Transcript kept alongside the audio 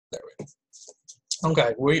There we go.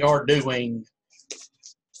 Okay, we are doing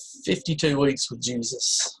 52 weeks with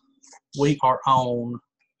Jesus. We are on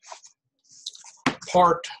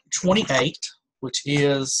part 28, which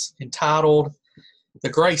is entitled The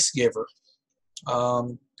Grace Giver.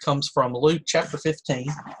 Comes from Luke chapter 15.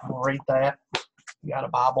 I'm going to read that. If you got a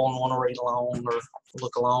Bible and want to read along or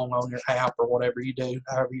look along on your app or whatever you do,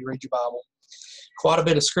 however you read your Bible. Quite a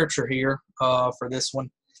bit of scripture here for this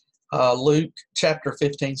one. Luke chapter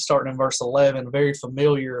 15, starting in verse 11, very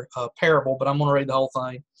familiar parable, but I'm going to read the whole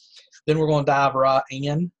thing. Then we're going to dive right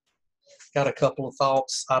in. Got a couple of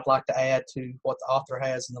thoughts I'd like to add to what the author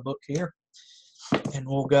has in the book here, and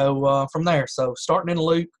we'll go from there. So starting in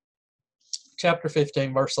Luke chapter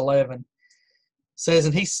 15, verse 11, says,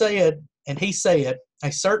 And he said,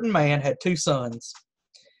 a certain man had 2 sons,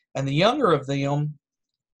 and the younger of them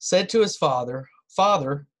said to his father,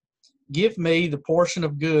 Father, give me the portion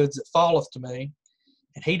of goods that falleth to me.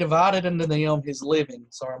 And he divided unto them his living.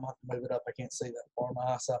 Sorry, I'm going to have to move it up. I can't see that far.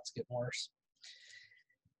 My eyesight's getting worse.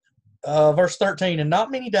 Verse 13, And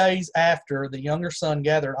not many days after, the younger son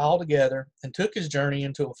gathered all together and took his journey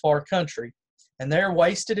into a far country, and there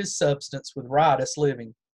wasted his substance with riotous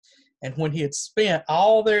living. And when he had spent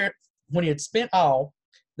all, there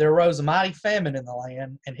arose a mighty famine in the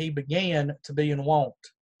land, and he began to be in want.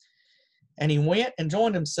 And he went and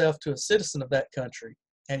joined himself to a citizen of that country,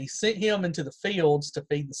 and he sent him into the fields to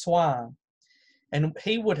feed the swine. And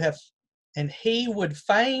he would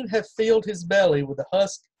fain have filled his belly with the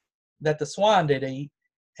husk that the swine did eat,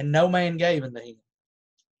 and no man gave unto him.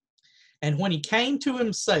 And when he came to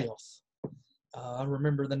himself, I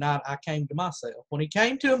remember the night I came to myself. When he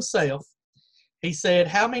came to himself, he said,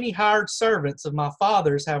 How many hired servants of my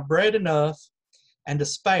father's have bread enough and to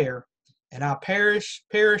spare, and I perish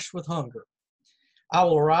with hunger. I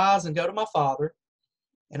will arise and go to my father,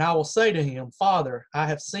 and I will say to him, Father, I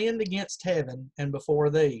have sinned against heaven and before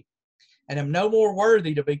thee, and am no more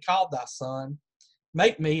worthy to be called thy son.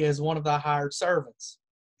 Make me as one of thy hired servants.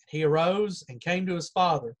 And he arose and came to his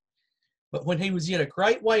father. But when he was yet a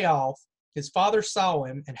great way off, his father saw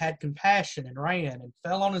him and had compassion and ran and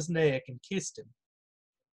fell on his neck and kissed him.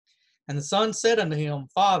 And the son said unto him,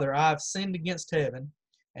 Father, I have sinned against heaven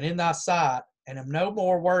and in thy sight, and am no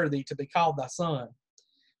more worthy to be called thy son.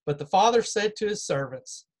 But the father said to his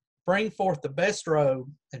servants, Bring forth the best robe,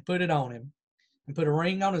 and put it on him, and put a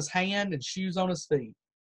ring on his hand and shoes on his feet.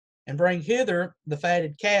 And bring hither the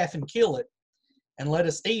fatted calf, and kill it, and let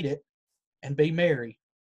us eat it, and be merry.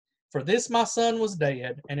 For this my son was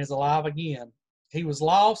dead, and is alive again. He was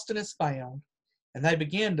lost, and is found. And they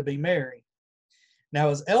began to be merry. Now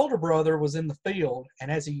his elder brother was in the field, and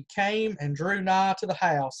as he came and drew nigh to the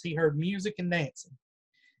house, he heard music and dancing.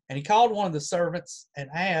 And he called one of the servants, and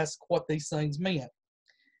asked what these things meant.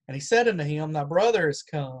 And he said unto him, Thy brother is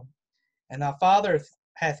come, and thy father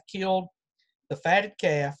hath killed the fatted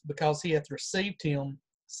calf, because he hath received him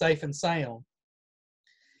safe and sound.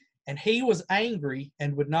 And he was angry,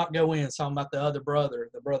 and would not go in. Talking about the other brother,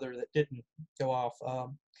 the brother that didn't go off.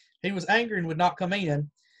 He was angry and would not come in.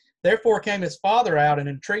 Therefore came his father out and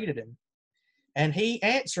entreated him. And he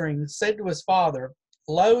answering said to his father,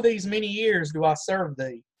 Lo, these many years do I serve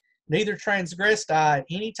thee, neither transgressed I at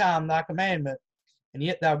any time thy commandment, and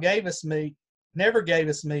yet thou never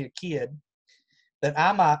gavest me a kid, that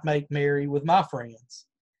I might make merry with my friends.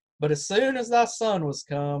 But as soon as thy son was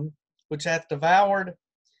come, which hath devoured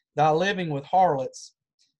thy living with harlots,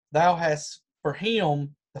 thou hast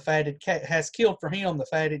killed for him the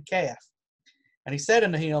fatted calf. And he said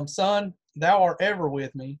unto him, Son, thou art ever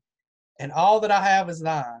with me, and all that I have is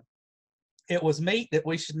thine. It was meet that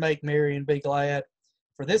we should make merry and be glad.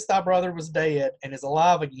 For this thy brother was dead, and is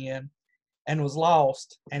alive again, and was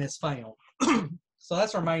lost, and is found. So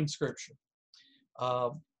that's our main scripture.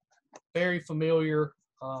 Very familiar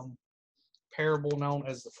parable known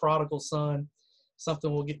as the prodigal son.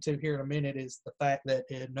 Something we'll get to here in a minute is the fact that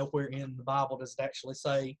nowhere in the Bible does it actually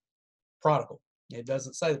say prodigal. It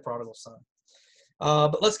doesn't say the prodigal son.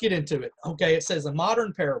 But let's get into it. Okay, it says a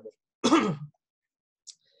modern parable.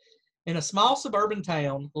 In a small suburban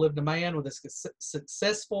town lived a man with a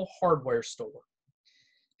successful hardware store.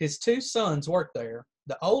 His 2 sons worked there.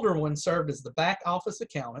 The older one served as the back office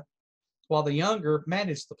accountant, while the younger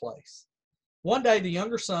managed the place. One day, the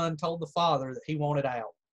younger son told the father that he wanted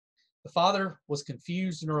out. The father was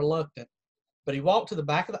confused and reluctant, but he walked to the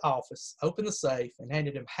back of the office, opened the safe, and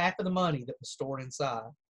handed him half of the money that was stored inside.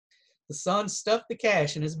 The son stuffed the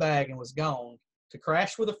cash in his bag and was gone to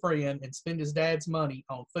crash with a friend and spend his dad's money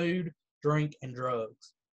on food, drink, and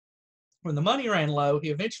drugs. When the money ran low, he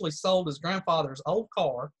eventually sold his grandfather's old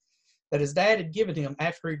car that his dad had given him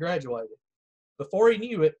after he graduated. Before he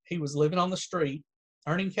knew it, he was living on the street,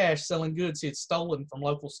 earning cash selling goods he had stolen from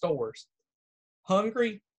local stores.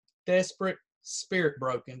 Hungry, desperate, spirit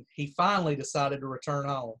broken, he finally decided to return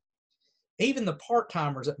home. Even the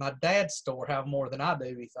part-timers at my dad's store have more than I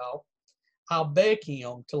do, he thought. I'll beg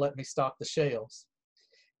him to let me stock the shelves.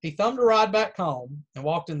 He thumbed a ride back home and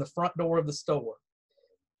walked in the front door of the store.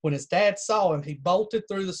 When his dad saw him, he bolted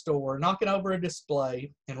through the store, knocking over a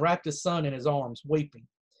display, and wrapped his son in his arms, weeping.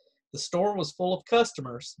 The store was full of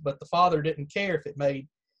customers, but the father didn't care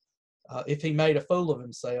if he made a fool of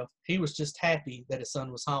himself. He was just happy that his son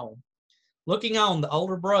was home. Looking on, the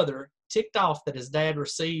older brother, ticked off that his dad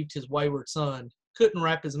received his wayward son, couldn't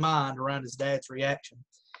wrap his mind around his dad's reaction.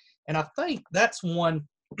 And I think that's one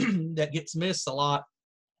that gets missed a lot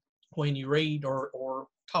when you read or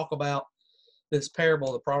talk about this parable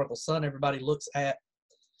of the prodigal son. Everybody looks at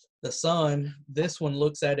the son. This one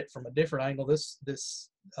looks at it from a different angle. This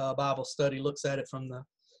Bible study looks at it from the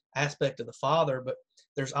aspect of the father, but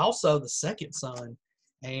there's also the second son.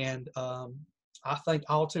 And I think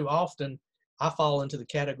all too often I fall into the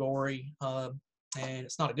category, and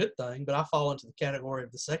it's not a good thing, but I fall into the category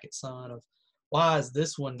of the second son of, why is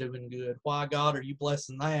this one doing good? Why, God, are you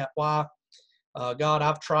blessing that? Why, God,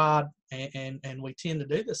 I've tried, and we tend to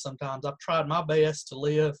do this sometimes. I've tried my best to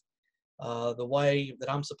live the way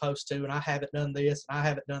that I'm supposed to, and I haven't done this, and I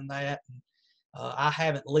haven't done that. And, I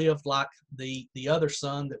haven't lived like the other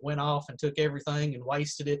son that went off and took everything and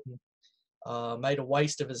wasted it and made a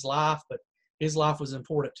waste of his life, but his life was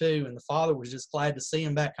important too, and the father was just glad to see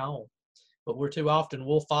him back home. But we're too often,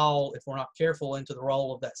 we'll fall, if we're not careful, into the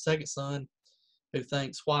role of that second son who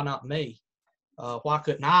thinks, why not me? Why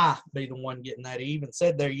couldn't I be the one getting that? He even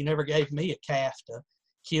said there, you never gave me a calf to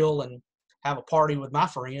kill and have a party with my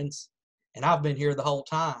friends, and I've been here the whole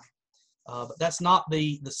time. But that's not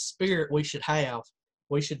the spirit we should have.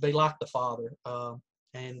 We should be like the father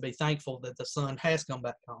and be thankful that the son has come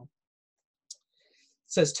back home.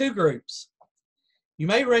 It says two groups. You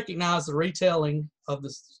may recognize the retelling of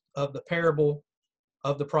the parable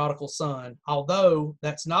of the prodigal son, although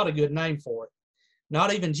that's not a good name for it.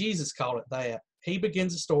 Not even Jesus called it that. He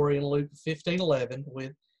begins the story in Luke 15:11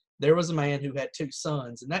 with, there was a man who had two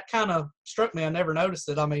sons. And that kind of struck me. I never noticed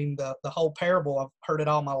it. I mean, the whole parable, I've heard it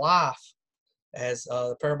all my life as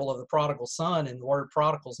the parable of the prodigal son, and the word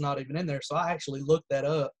prodigal is not even in there. So I actually looked that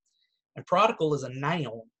up. And prodigal is a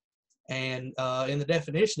noun. And in the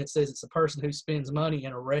definition, it says it's a person who spends money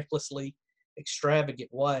in a recklessly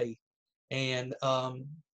extravagant way. And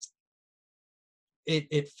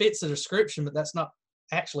it fits the description, but that's not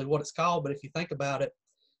actually what it's called. But if you think about it,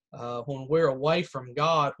 when we're away from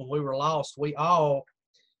God, when we were lost, we all,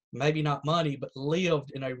 maybe not money, but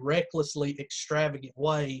lived in a recklessly extravagant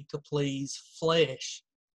way to please flesh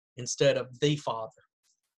instead of the Father.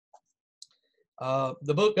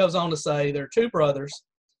 The book goes on to say there are two brothers,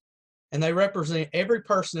 and they represent every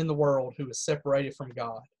person in the world who is separated from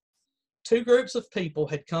God. Two groups of people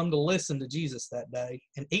had come to listen to Jesus that day,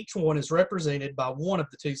 and each one is represented by one of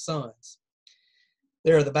the two sons.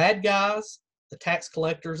 There are the bad guys, the tax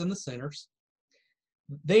collectors, and the sinners.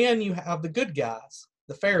 Then you have the good guys,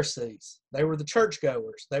 the Pharisees. They were the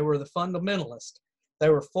churchgoers. They were the fundamentalists. They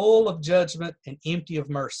were full of judgment and empty of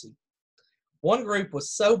mercy. One group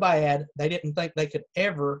was so bad they didn't think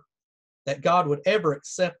that God would ever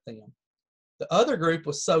accept them. The other group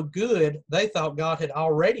was so good they thought God had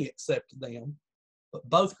already accepted them, but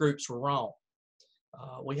both groups were wrong.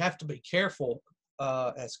 We have to be careful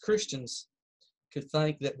as Christians to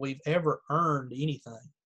think that we've ever earned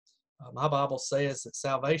anything. My Bible says that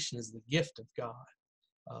salvation is the gift of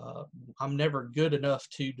God. I'm never good enough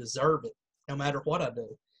to deserve it, no matter what I do.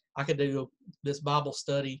 I could do this Bible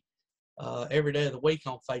study every day of the week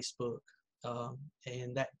on Facebook,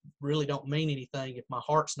 and that really don't mean anything if my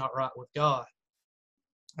heart's not right with God.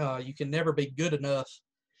 You can never be good enough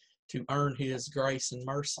to earn His grace and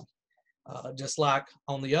mercy. Just like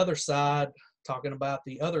on the other side, talking about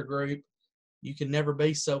the other group, you can never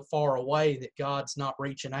be so far away that God's not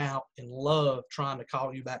reaching out in love, trying to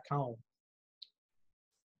call you back home.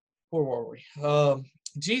 Where were we?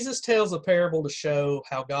 Jesus tells a parable to show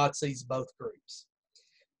how God sees both groups.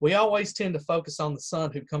 We always tend to focus on the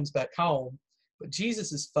son who comes back home, but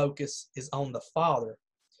Jesus' focus is on the Father.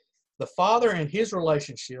 The Father and His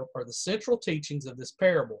relationship are the central teachings of this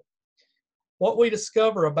parable. What we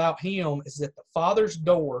discover about Him is that the Father's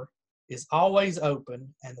door is always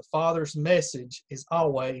open, and the Father's message is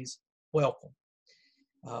always welcome.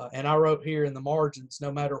 And I wrote here in the margins,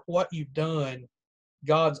 no matter what you've done,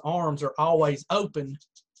 God's arms are always open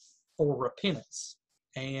for repentance.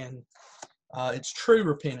 And it's true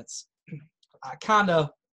repentance. I kind of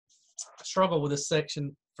struggle with this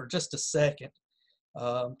section for just a second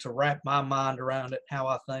to wrap my mind around it, how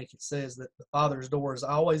I think. It says that the Father's door is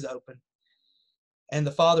always open and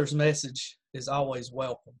the Father's message is always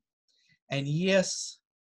welcome. And yes,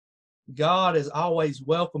 God is always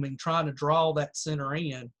welcoming, trying to draw that sinner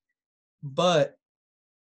in, but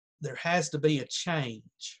there has to be a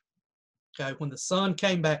change. Okay, when the son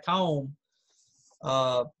came back home,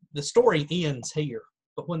 the story ends here.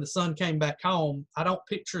 But when the son came back home, I don't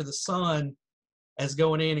picture the son as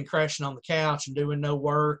going in and crashing on the couch and doing no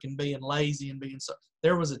work and being lazy and being so.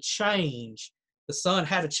 There was a change. The son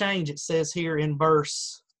had a change. It says here in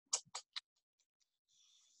verse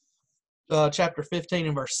chapter 15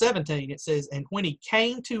 and verse 17, it says, and when he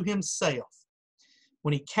came to himself,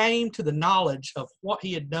 when he came to the knowledge of what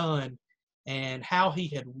he had done and how he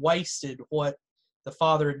had wasted what the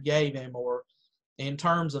Father had gave him, or in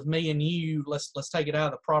terms of me and you, let's take it out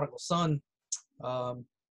of the prodigal son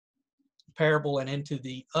parable and into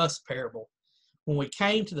the us parable. When we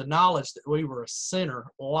came to the knowledge that we were a sinner,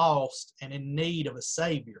 lost, and in need of a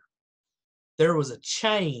Savior, there was a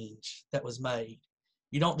change that was made.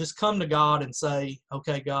 You don't just come to God and say,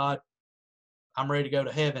 okay, God, I'm ready to go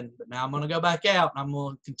to heaven, but now I'm going to go back out and I'm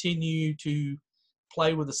going to continue to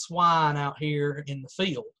play with the swine out here in the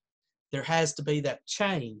field. There has to be that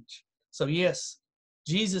change. So yes,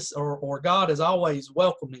 Jesus or God is always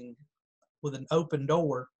welcoming with an open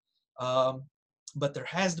door, but there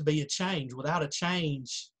has to be a change. Without a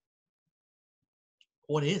change,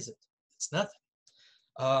 what is it? It's nothing.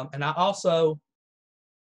 And I also,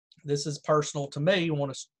 this is personal to me, I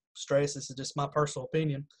want to stress, this is just my personal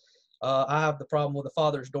opinion. I have the problem with the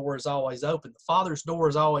Father's door is always open. The Father's door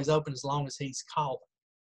is always open as long as He's calling.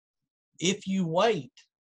 If you wait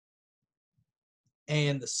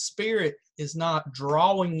and the Spirit is not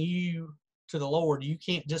drawing you to the Lord, you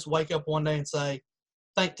can't just wake up one day and say,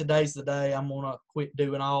 I think today's the day I'm going to quit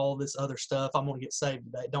doing all this other stuff. I'm going to get saved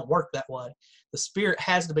today. It don't work that way. The Spirit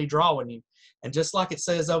has to be drawing you. And just like it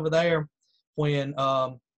says over there when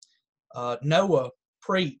Noah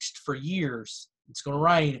preached for years, it's going to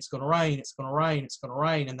rain, it's going to rain, it's going to rain, it's going to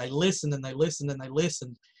rain. And they listened and they listened and they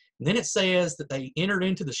listened. And then it says that they entered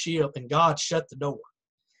into the ship and God shut the door.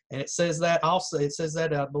 And it says that also, it says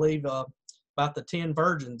that, I believe, about the 10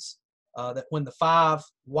 virgins, that when the 5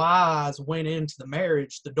 wise went into the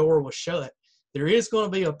marriage, the door was shut. There is going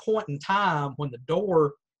to be a point in time when the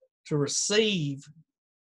door to receive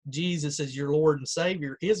Jesus as your Lord and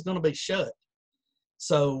Savior is going to be shut.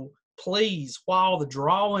 So please, while the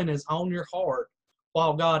drawing is on your heart,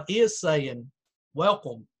 while God is saying,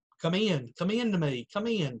 welcome, come in to me, come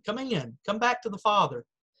in, come back to the Father,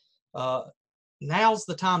 now's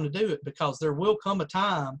the time to do it, because there will come a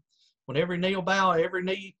time when every knee will bow,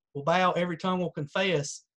 every tongue will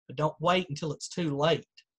confess, but don't wait until it's too late.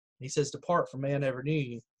 He says, depart from me, I never knew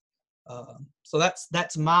you. So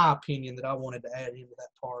that's my opinion that I wanted to add into that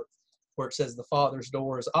part, where it says the Father's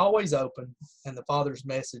door is always open and the Father's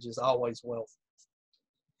message is always welcome.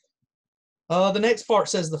 The next part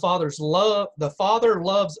says the Father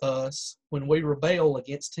loves us when we rebel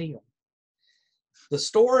against Him. The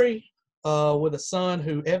story with a son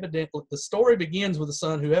who the story begins with a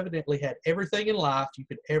son who evidently had everything in life you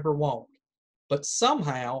could ever want, but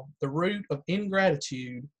somehow the root of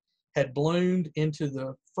ingratitude had bloomed into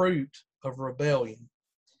the fruit of rebellion.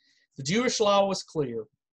 The Jewish law was clear.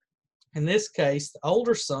 In this case, the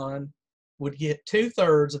older son would get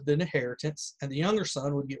 2/3 of the inheritance, and the younger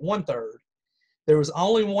son would get 1/3. There was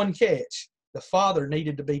only one catch. The father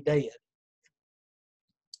needed to be dead.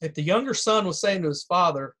 If the younger son was saying to his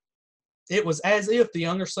father, it was as if the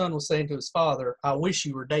younger son was saying to his father, I wish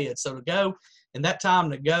you were dead. So to go, in that time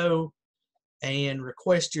to go and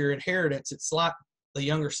request your inheritance, it's like the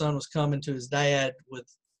younger son was coming to his dad with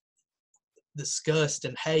disgust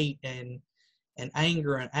and hate and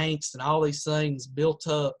anger and angst and all these things built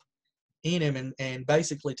up in him, and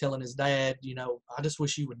basically telling his dad, I just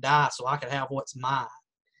wish you would die so I could have what's mine.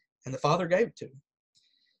 And the father gave it to him.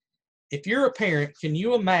 If you're a parent, can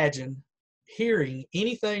you imagine hearing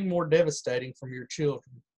anything more devastating from your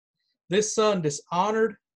children? This son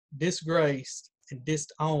dishonored, disgraced, and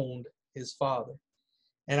disowned his father.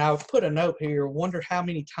 And I would put a note here, wonder how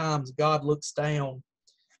many times God looks down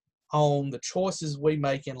on the choices we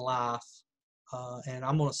make in life. And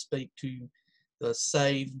I'm going to speak to the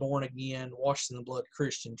saved, born again, washed in the blood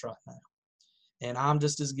Christians right now. And I'm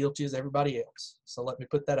just as guilty as everybody else. So let me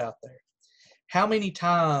put that out there. How many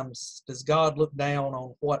times does God look down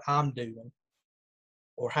on what I'm doing,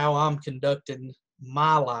 or how I'm conducting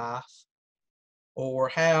my life, or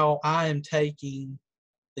how I am taking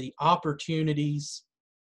the opportunities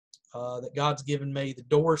that God's given me, the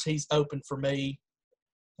doors He's opened for me.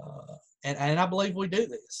 And I believe we do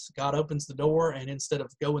this. God opens the door, and instead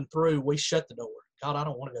of going through, we shut the door. God, I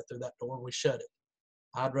don't want to go through that door. We shut it.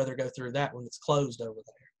 I'd rather go through that one that's closed over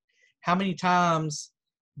there. How many times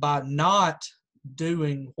by not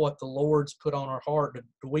doing what the Lord's put on our heart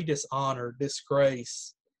do we dishonor,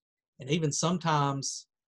 disgrace, and even sometimes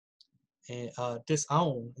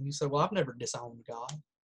disown? And you say, well, I've never disowned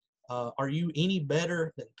God. Are you any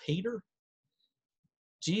better than Peter?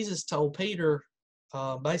 Jesus told Peter,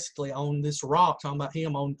 basically on this rock, talking about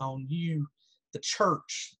him, on you, the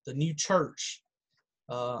church, the new church,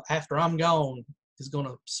 after I'm gone, is going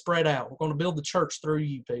to spread out. We're going to build the church through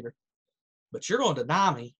you, Peter. But you're going to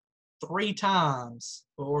deny me 3 times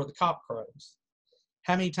before the cock crows.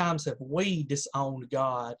 How many times have we disowned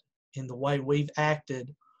God in the way we've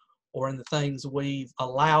acted, or in the things we've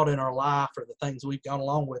allowed in our life, or the things we've gone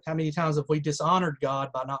along with? How many times have we dishonored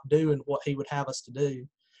God by not doing what He would have us to do?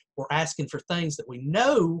 We're asking for things that we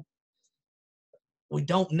know we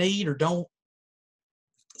don't need, or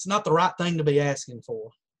it's not the right thing to be asking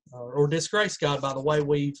for, or disgrace God by the way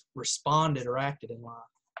we've responded or acted in life.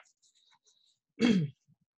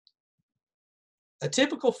 A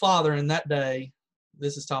typical father in that day,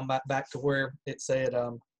 this is talking about back to where it said,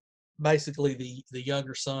 basically the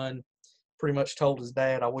younger son pretty much told his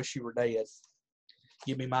dad, I wish you were dead.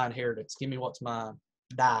 Give me my inheritance. Give me what's mine.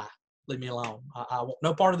 Die. Leave me alone. I want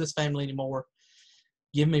no part of this family anymore.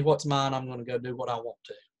 Give me what's mine. I'm going to go do what I want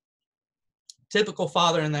to. Typical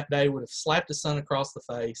father in that day would have slapped his son across the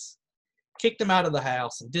face, kicked him out of the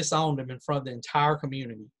house, and disowned him in front of the entire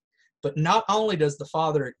community. But not only does the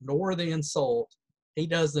father ignore the insult, he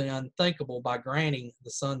does the unthinkable by granting the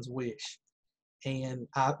son's wish. And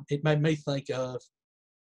it made me think of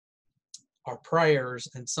our prayers,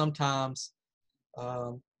 and sometimes,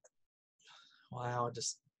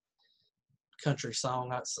 just country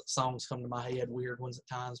songs come to my head, weird ones at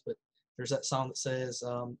times, but there's that song that says,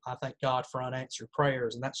 I thank God for unanswered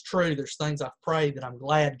prayers. And that's true. There's things I've prayed that I'm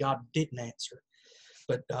glad God didn't answer.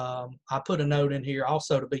 But I put a note in here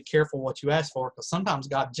also to be careful what you ask for, because sometimes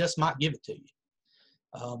God just might give it to you.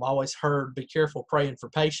 I always heard, be careful praying for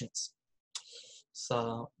patience.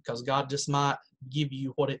 So, because God just might give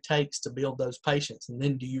you what it takes to build those patience. And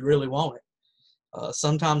then do you really want it?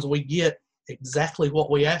 Sometimes we get exactly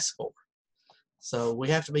what we ask for. So we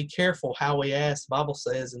have to be careful how we ask. The Bible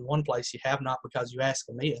says in one place, you have not because you ask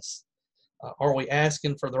amiss. Are we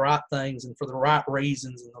asking for the right things and for the right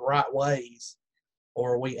reasons and the right ways?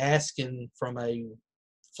 Or are we asking from a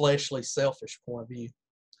fleshly, selfish point of view?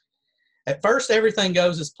 At first, everything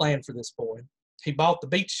goes as planned for this boy. He bought the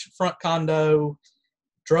beachfront condo,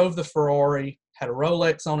 drove the Ferrari, had a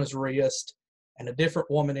Rolex on his wrist, and a different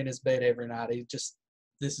woman in his bed every night. This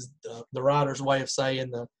is the writer's way of saying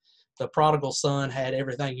the prodigal son had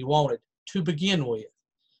everything he wanted to begin with,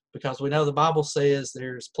 because we know the Bible says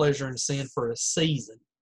there's pleasure in sin for a season.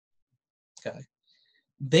 Okay.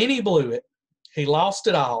 Then he blew it. He lost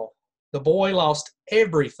it all. The boy lost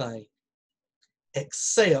everything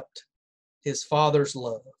except his father's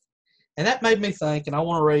love. And that made me think, and I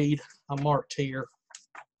want to read, I marked here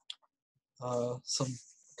a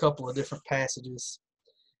couple of different passages.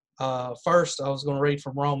 First, I was going to read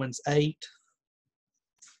from Romans 8.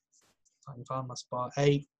 If I can find my spot.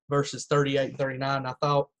 8, verses 38 and 39. I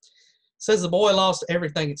thought, it says the boy lost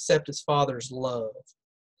everything except his father's love.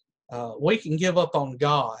 We can give up on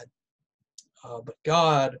God, but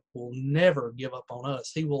God will never give up on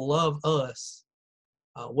us. He will love us.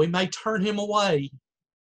 We may turn him away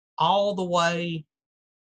all the way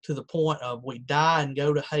to the point of we die and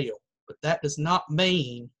go to hell, but that does not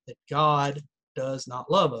mean that God does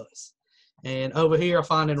not love us. And over here I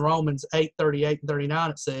find in Romans 8, 38 and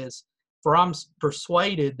 39 it says, for I'm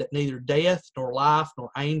persuaded that neither death, nor life,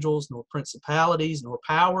 nor angels, nor principalities, nor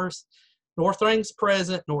powers, nor things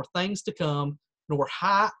present, nor things to come, nor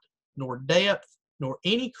height, nor depth, nor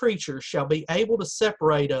any creature shall be able to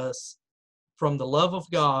separate us from the love of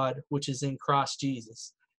God, which is in Christ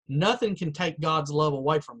Jesus. Nothing can take God's love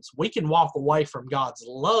away from us. We can walk away from God's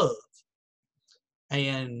love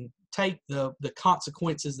and take the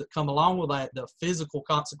consequences that come along with that, the physical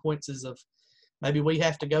consequences of maybe we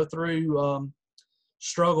have to go through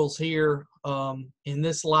struggles here in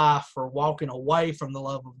this life for walking away from the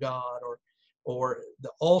love of God, or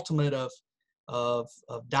the ultimate of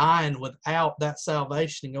dying without that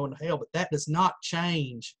salvation and going to hell. But that does not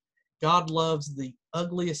change. God loves the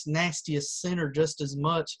ugliest, nastiest sinner just as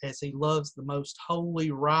much as he loves the most holy,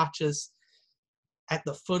 righteous, at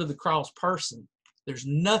the foot of the cross person. There's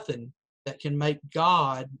nothing that can make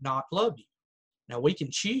God not love you. Now, we can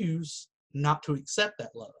choose not to accept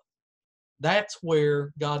that love. That's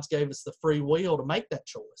where God's gave us the free will to make that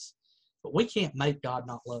choice. But we can't make God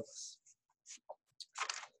not love us.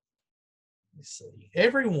 Let's see.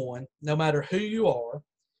 Everyone, no matter who you are,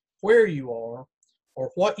 where you are,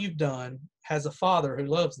 or what you've done, has a Father who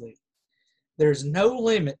loves thee. There is no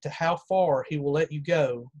limit to how far he will let you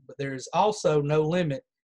go, but there is also no limit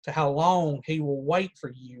to how long he will wait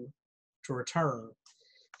for you to return.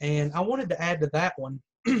 And I wanted to add to that one,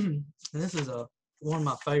 and this is one of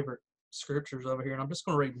my favorite scriptures over here, and I'm just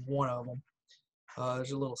going to read one of them.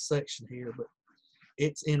 There's a little section here, but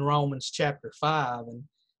it's in Romans chapter 5, and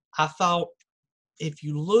I thought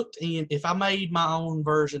if I made my own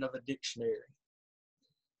version of a dictionary,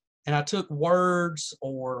 and I took words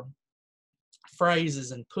or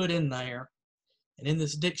phrases and put in there, and in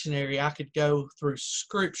this dictionary I could go through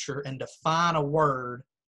scripture and define a word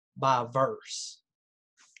by a verse.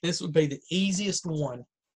 This would be the easiest one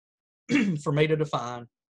for me to define.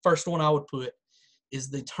 First one I would put is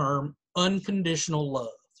the term unconditional love.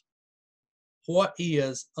 What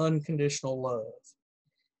is unconditional love?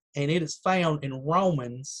 And it is found in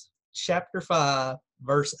Romans chapter 5,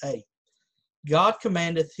 verse 8. God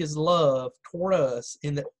commandeth his love toward us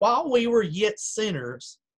in that while we were yet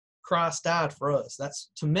sinners, Christ died for us.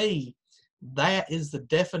 That's, to me, that is the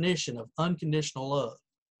definition of unconditional love.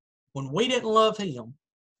 When we didn't love him,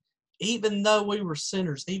 even though we were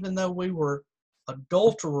sinners, even though we were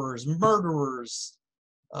adulterers, murderers,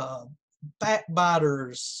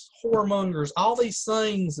 backbiters, whoremongers, all these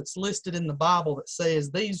things that's listed in the Bible that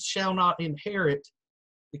says these shall not inherit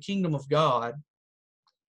the kingdom of God,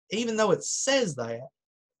 even though it says that,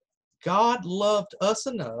 God loved us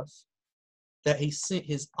enough that he sent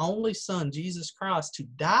his only son, Jesus Christ, to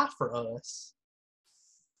die for us.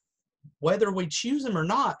 Whether we choose him or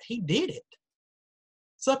not, he did it.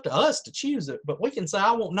 It's up to us to choose it, but we can say,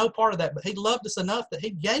 I want no part of that. But he loved us enough that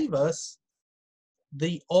he gave us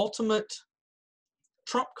the ultimate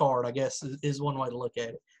trump card, I guess, is one way to look at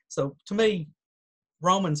it. So to me,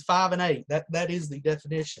 Romans 5 and 8, that is the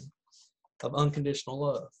definition of unconditional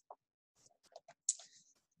love.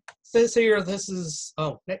 It says here, this is,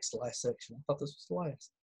 next to last section. I thought this was the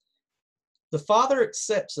last. The Father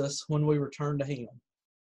accepts us when we return to him.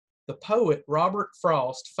 The poet Robert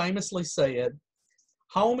Frost famously said,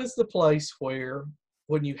 home is the place where,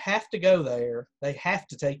 when you have to go there, they have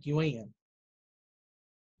to take you in.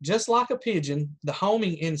 Just like a pigeon, the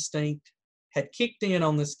homing instinct had kicked in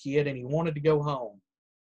on this kid and he wanted to go home.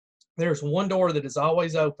 There's one door that is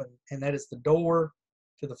always open, and that is the door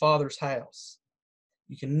to the Father's house.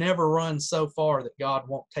 You can never run so far that God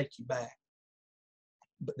won't take you back.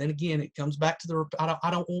 But then again, it comes back to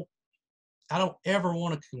I don't ever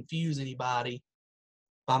want to confuse anybody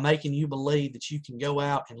by making you believe that you can go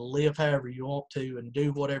out and live however you want to and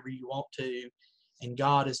do whatever you want to, and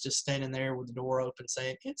God is just standing there with the door open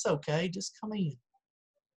saying, it's okay, just come in.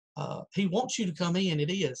 He wants you to come in,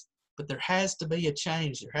 it is, but there has to be a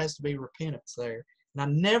change. There has to be repentance there. And I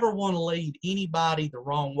never want to lead anybody the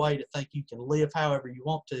wrong way to think you can live however you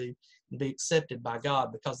want to and be accepted by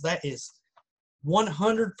God, because that is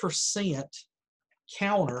 100%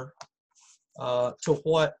 counter to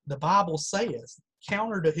what the Bible says,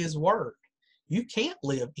 counter to his word. You can't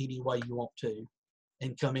live any way you want to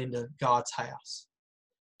and come into God's house,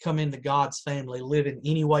 come into God's family, live in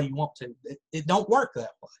any way you want to. It don't work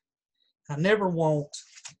that way. I never want.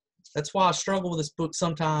 That's why I struggle with this book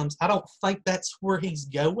sometimes. I don't think that's where he's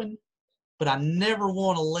going, but I never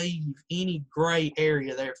want to leave any gray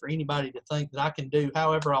area there for anybody to think that I can do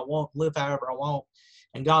however I want, live however I want.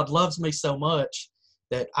 And God loves me so much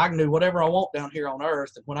that I can do whatever I want down here on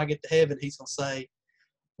earth. And when I get to heaven, he's going to say,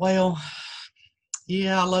 well,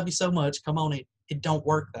 yeah, I love you so much. Come on in. It don't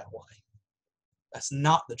work that way. That's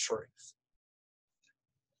not the truth.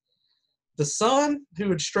 The son who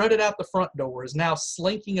had strutted out the front door is now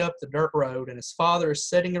slinking up the dirt road, and his father is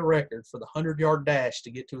setting a record for the 100-yard dash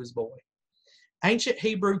to get to his boy. Ancient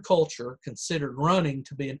Hebrew culture considered running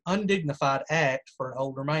to be an undignified act for an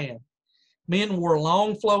older man. Men wore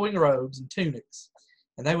long flowing robes and tunics,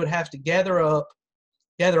 and they would have to gather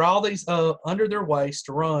all these up under their waist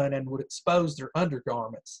to run and would expose their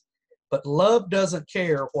undergarments. But love doesn't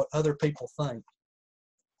care what other people think.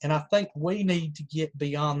 And I think we need to get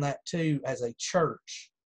beyond that too as a church.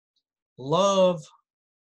 Love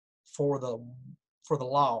for the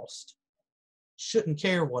lost shouldn't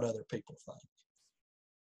care what other people think.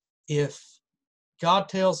 If God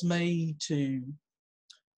tells me to,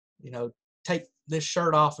 take this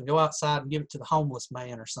shirt off and go outside and give it to the homeless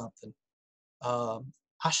man or something,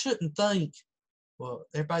 I shouldn't think, well,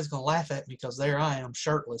 everybody's going to laugh at me because there I am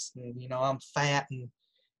shirtless and, I'm fat and,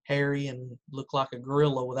 hairy and look like a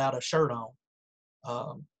gorilla without a shirt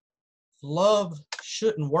on. Love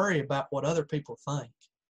shouldn't worry about what other people think.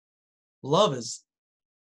 Love is,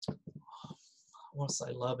 I want to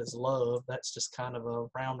say love is love. That's just kind of a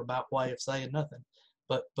roundabout way of saying nothing.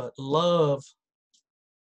 But love,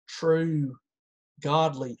 true,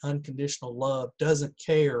 godly, unconditional love, doesn't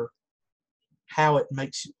care how it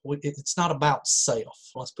makes you. It's not about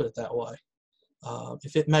self. Let's put it that way.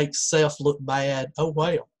 If it makes self look bad, oh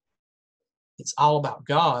well. It's all about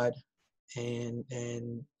God and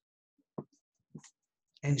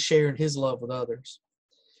sharing His love with others.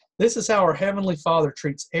 This is how our Heavenly Father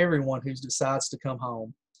treats everyone who decides to come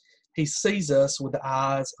home. He sees us with the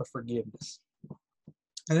eyes of forgiveness.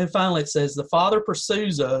 And then finally it says, the Father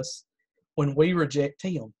pursues us when we reject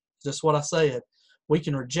Him. Just what I said. We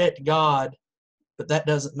can reject God, but that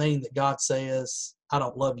doesn't mean that God says, I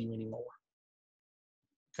don't love you anymore.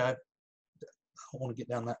 Okay? I want to get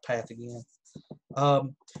down that path again.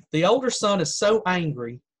 The older son is so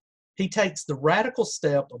angry, he takes the radical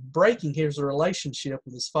step of breaking his relationship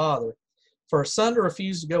with his father. For a son to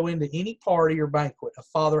refuse to go into any party or banquet a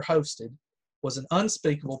father hosted was an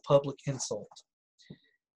unspeakable public insult.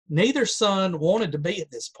 Neither son wanted to be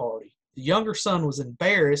at this party. The younger son was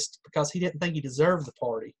embarrassed because he didn't think he deserved the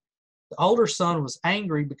party. The older son was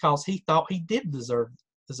angry because he thought he did deserve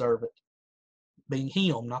it. Being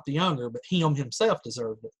him, not the younger, but him himself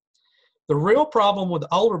deserved it. The real problem with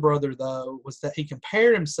the older brother, though, was that he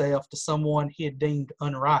compared himself to someone he had deemed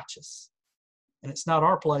unrighteous. And it's not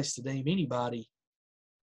our place to deem anybody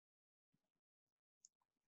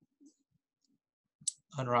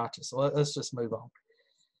unrighteous. So let's just move on.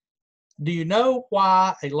 Do you know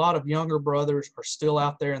why a lot of younger brothers are still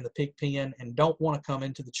out there in the pig pen and don't want to come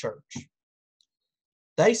into the church?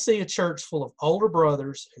 They see a church full of older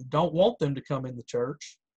brothers who don't want them to come in the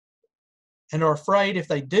church and are afraid if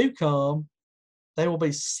they do come, they will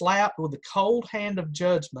be slapped with the cold hand of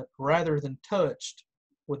judgment rather than touched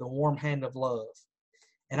with a warm hand of love.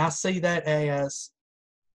 And I see that as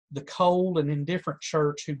the cold and indifferent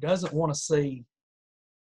church who doesn't want to see.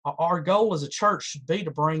 Our goal as a church should be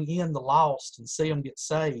to bring in the lost and see them get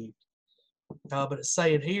saved. But it's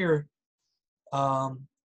saying here, the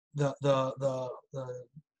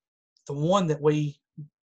one that we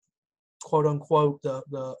quote unquote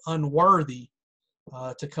the unworthy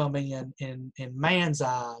to come in man's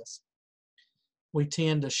eyes, we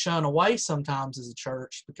tend to shun away sometimes as a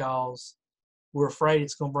church because we're afraid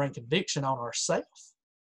it's going to bring conviction on ourselves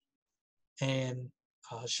and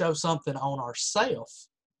show something on ourselves,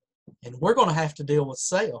 and we're going to have to deal with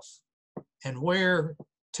self. And we're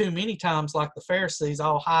too many times like the Pharisees,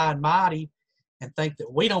 all high and mighty, and think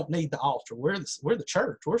that we don't need the altar. We're the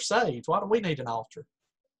church. We're saved. Why do we need an altar?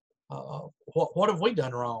 What have we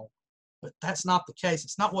done wrong? But that's not the case.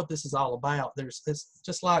 It's not what this is all about. It's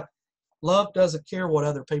just like love doesn't care what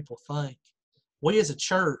other people think. We as a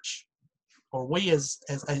church, or we as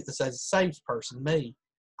a saved person, me,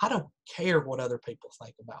 I don't care what other people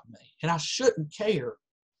think about me. And I shouldn't care.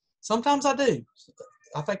 Sometimes I do.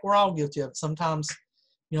 I think we're all guilty of it. Sometimes,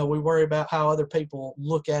 we worry about how other people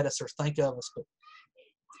look at us or think of us.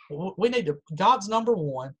 But we need to, God's number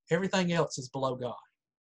one. Everything else is below God.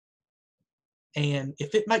 And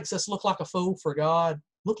if it makes us look like a fool for God,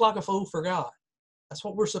 look like a fool for God. That's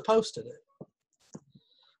what we're supposed to do.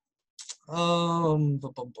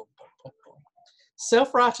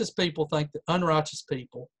 Self-righteous people think that unrighteous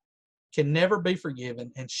people can never be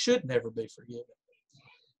forgiven and should never be forgiven.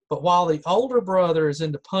 But while the older brother is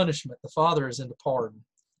into punishment, the father is into pardon.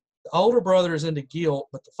 The older brother is into guilt,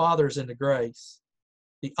 but the father is into grace.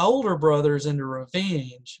 The older brother is into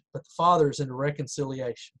revenge, but the father is into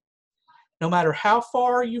reconciliation. No matter how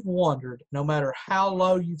far you've wandered, no matter how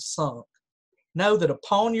low you've sunk, know that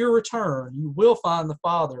upon your return, you will find the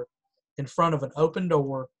Father in front of an open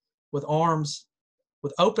door with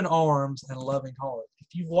open arms and a loving heart. If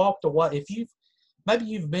you've walked away, maybe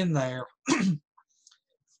you've been there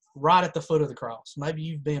right at the foot of the cross. Maybe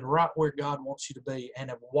you've been right where God wants you to be and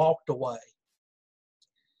have walked away.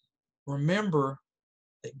 Remember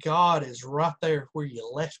that God is right there where you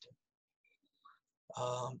left Him.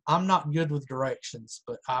 I'm not good with directions,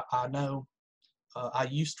 but I know I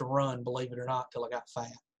used to run, believe it or not, till I got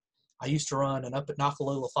fat. I used to run, and up at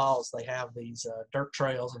Noccalula Falls, they have these dirt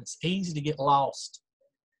trails, and it's easy to get lost.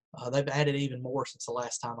 They've added even more since the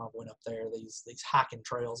last time I went up there, these hiking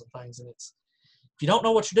trails and things, and if you don't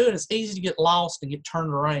know what you're doing, it's easy to get lost and get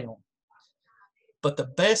turned around. But the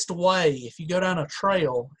best way, if you go down a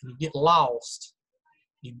trail and you get lost,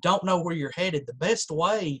 you don't know where you're headed, the best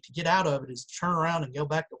way to get out of it is to turn around and go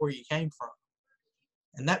back to where you came from.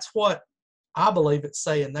 And that's what I believe it's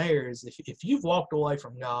saying there is if you've walked away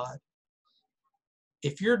from God,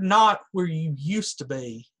 if you're not where you used to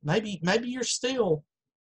be, maybe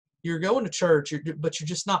you're going to church, but you're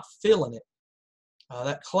just not feeling it.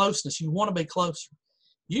 That closeness, you want to be closer.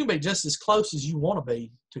 You can be just as close as you want to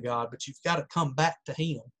be to God, but you've got to come back to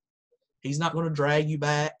Him. He's not going to drag you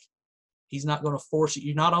back. He's not going to force you.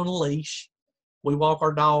 You're not on a leash. We walk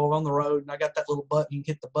our dog on the road, and I got that little button. You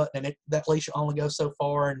can hit the button, and that leash will only go so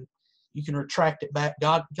far, and you can retract it back.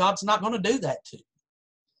 God's not going to do that to you.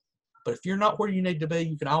 But if you're not where you need to be,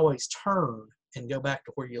 you can always turn and go back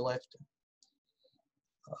to where you left Him.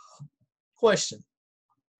 Question.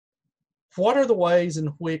 What are the ways in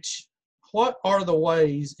which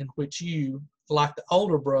you, like the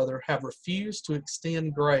older brother, have refused to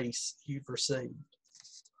extend grace you've received?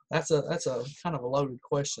 That's a kind of a loaded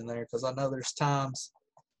question there, because I know there's times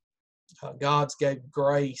God's gave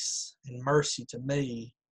grace and mercy to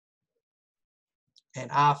me, and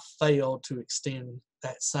I failed to extend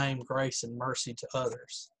that same grace and mercy to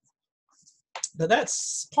others. But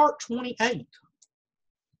that's part 28,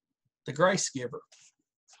 the grace giver.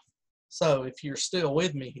 So if you're still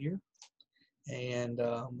with me here, and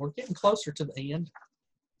we're getting closer to the end,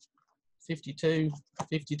 52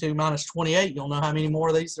 minus 28, you'll know how many more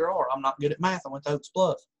of these there are. I'm not good at math. I went to Oaks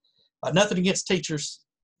Bluff. Nothing against teachers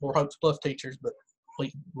or Oaks Bluff teachers, but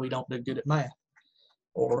we don't do good at math,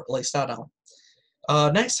 or at least I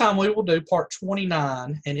don't. Next time we will do part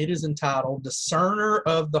 29, and it is entitled Discerner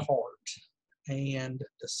of the Heart. And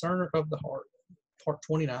Discerner of the Heart, part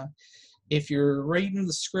 29. If you're reading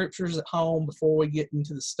the scriptures at home before we get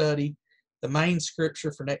into the study, the main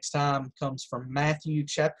scripture for next time comes from Matthew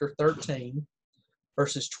chapter 13,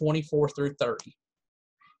 verses 24 through 30.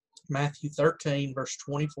 Matthew 13, verse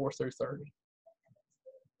 24 through 30.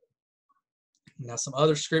 Now, some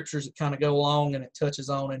other scriptures that kind of go along and it touches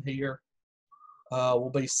on in here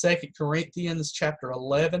will be 2 Corinthians chapter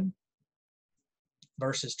 11,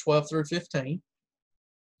 verses 12 through 15.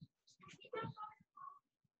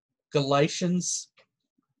 Galatians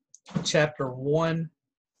chapter 1,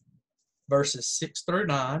 verses 6 through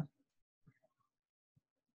 9.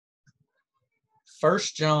 1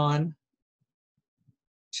 John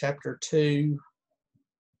chapter 2,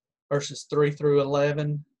 verses 3 through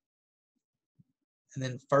 11. And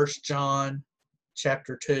then 1 John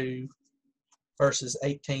chapter 2, verses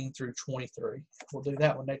 18 through 23. We'll do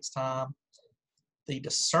that one next time. The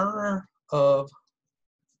Discerner of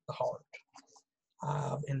the Heart.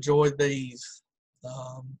 I've enjoyed these.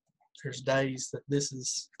 There's days that this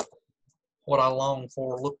is what I long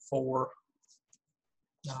for, look for,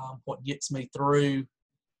 what gets me through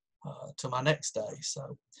to my next day.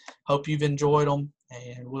 So hope you've enjoyed them,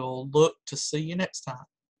 and we'll look to see you next time.